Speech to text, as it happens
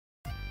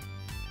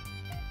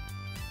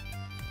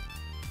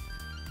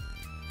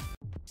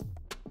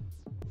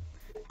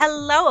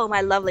Hello, all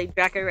my lovely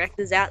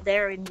dracorexs out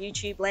there in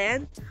YouTube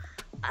land.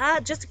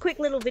 Just a quick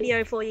little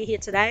video for you here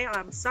today.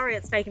 I'm sorry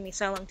it's taken me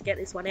so long to get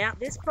this one out.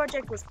 This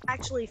project was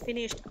actually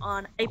finished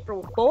on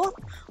April 4th.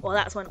 Well,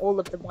 that's when all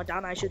of them were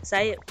done, I should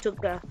say. It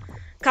took a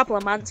couple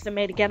of months for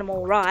me to get them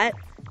all right.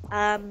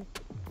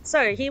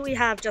 So here we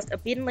have just a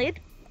bin lid,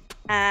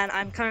 and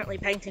I'm currently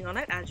painting on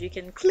it, as you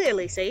can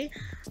clearly see.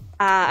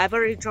 I've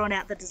already drawn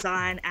out the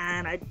design,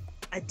 and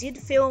I did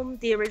film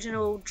the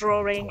original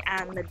drawing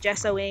and the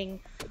gessoing,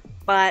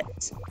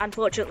 but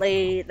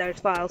unfortunately those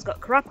files got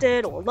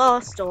corrupted or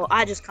lost, or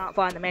I just can't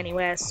find them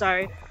anywhere,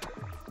 so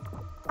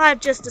I've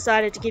just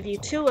decided to give you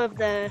 2 of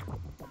the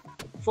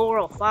 4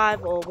 or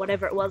 5 or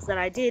whatever it was that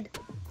I did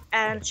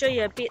and show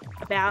you a bit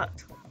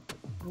about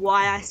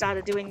why I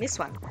started doing this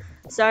one.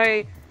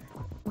 So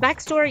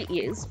backstory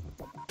is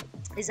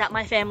that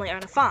my family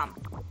own a farm,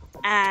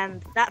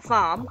 and that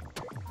farm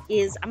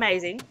is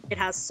amazing. It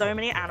has so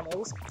many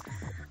animals,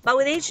 but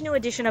with each new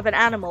addition of an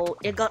animal,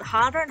 it got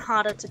harder and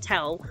harder to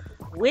tell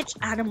which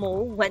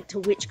animal went to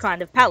which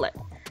kind of pallet.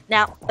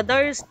 Now, for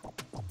those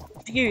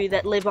few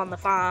that live on the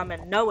farm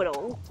and know it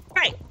all,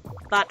 great.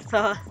 But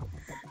for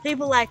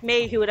people like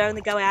me who would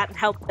only go out and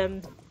help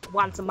them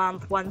once a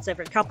month, once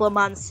every couple of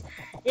months,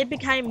 it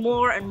became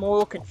more and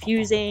more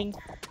confusing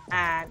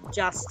and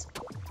just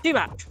too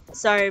much.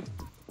 So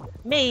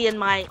me, in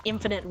my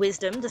infinite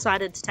wisdom,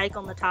 decided to take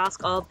on the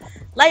task of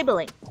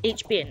labeling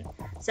each bin.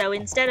 So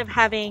instead of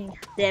having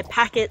their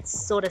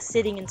packets sort of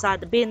sitting inside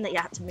the bin that you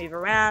had to move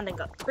around and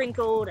got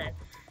crinkled and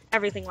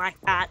everything like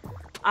that,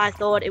 I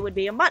thought it would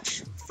be a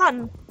much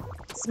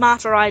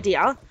smarter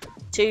idea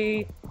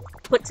to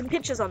put some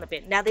pictures on the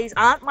bin. Now, these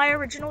aren't my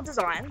original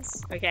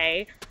designs,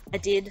 okay? I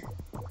did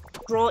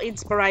draw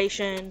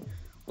inspiration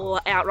or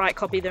outright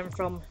copy them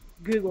from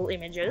Google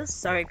Images,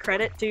 so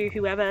credit to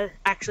whoever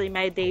actually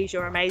made these,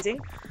 you're amazing.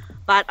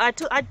 But I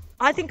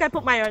think I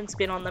put my own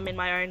spin on them in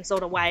my own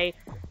sort of way,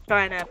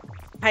 trying to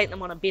paint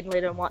them on a bin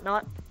lid and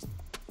whatnot.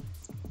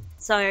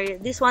 So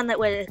this one that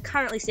we're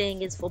currently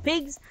seeing is for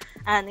pigs,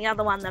 and the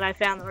other one that I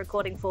found the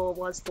recording for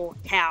was for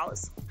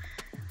cows.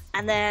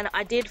 And then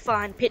I did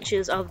find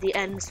pictures of the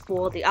ends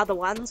for the other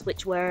ones,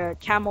 which were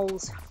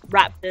camels,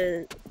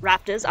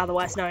 raptors,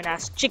 otherwise known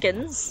as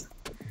chickens.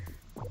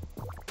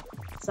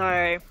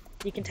 So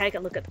you can take a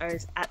look at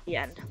those at the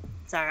end.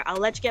 So I'll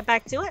let you get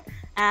back to it,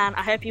 and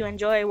I hope you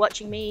enjoy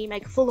watching me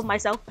make a fool of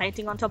myself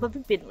painting on top of a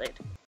bin lid.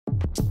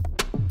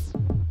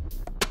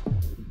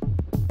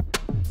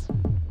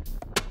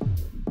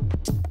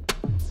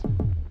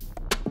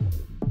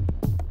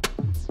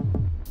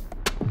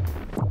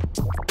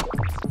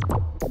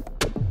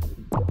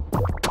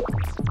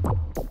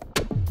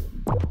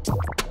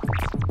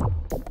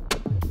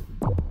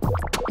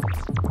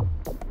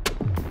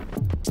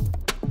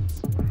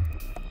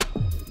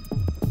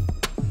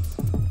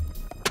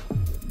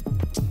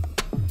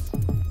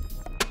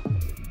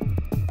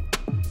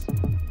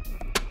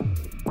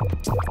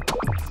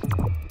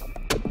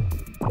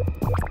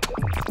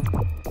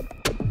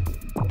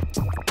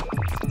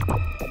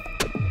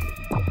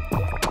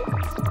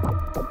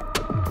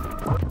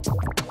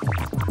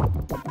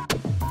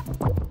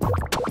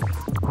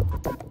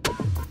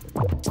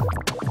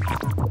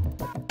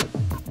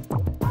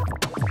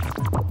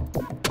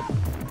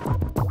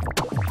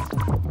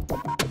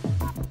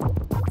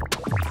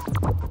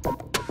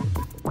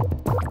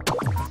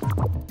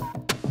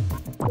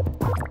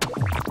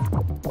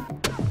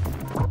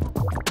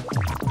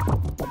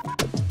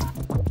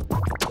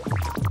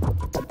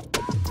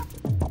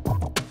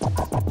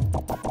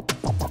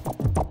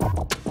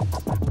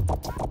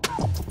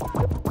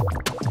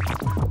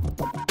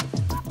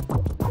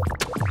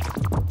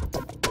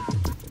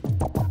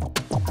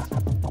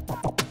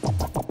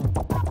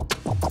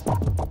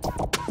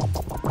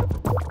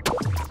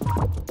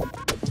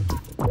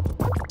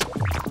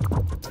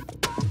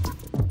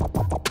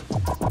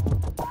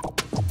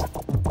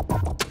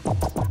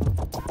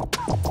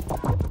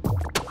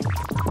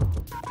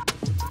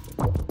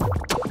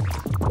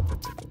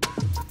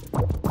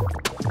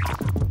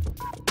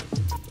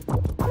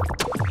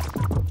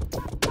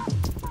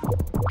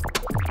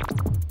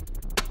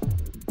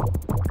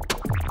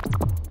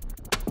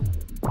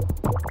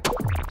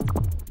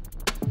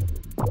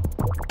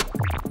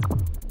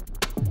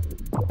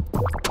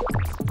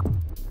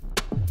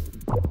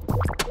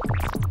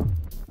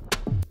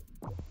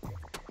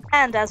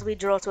 And as we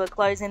draw to a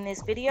close in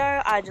this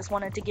video, I just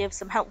wanted to give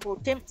some helpful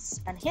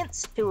tips and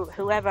hints to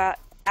whoever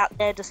out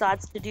there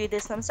decides to do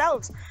this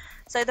themselves.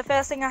 So the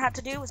first thing I had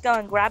to do was go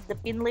and grab the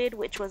bin lid,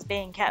 which was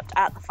being kept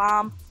at the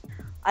farm.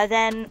 I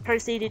then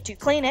proceeded to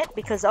clean it,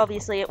 because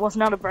obviously it was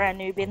not a brand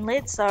new bin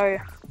lid, so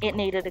it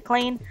needed a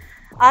clean.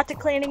 After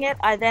cleaning it,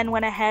 I then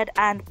went ahead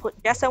and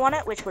put gesso on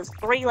it, which was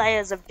 3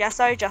 layers of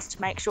gesso, just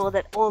to make sure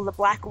that all the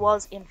black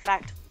was in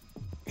fact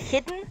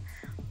hidden.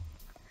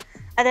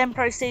 I then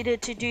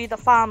proceeded to do the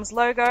farm's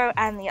logo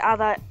and the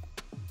other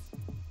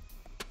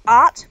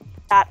art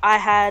that I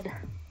had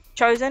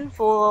chosen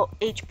for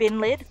each bin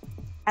lid,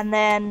 and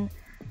then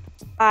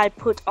I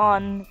put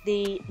on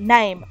the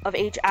name of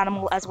each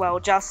animal as well,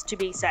 just to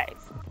be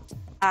safe.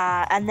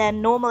 And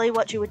then normally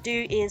what you would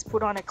do is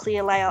put on a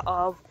clear layer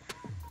of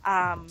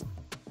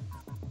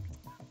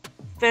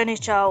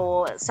furniture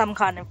or some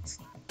kind of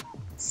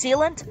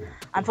sealant.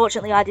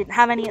 Unfortunately, I didn't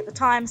have any at the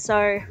time,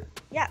 so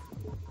yeah.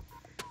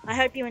 I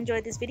hope you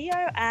enjoyed this video,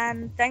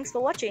 and thanks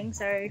for watching.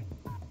 So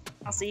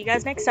I'll see you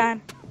guys next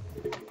time.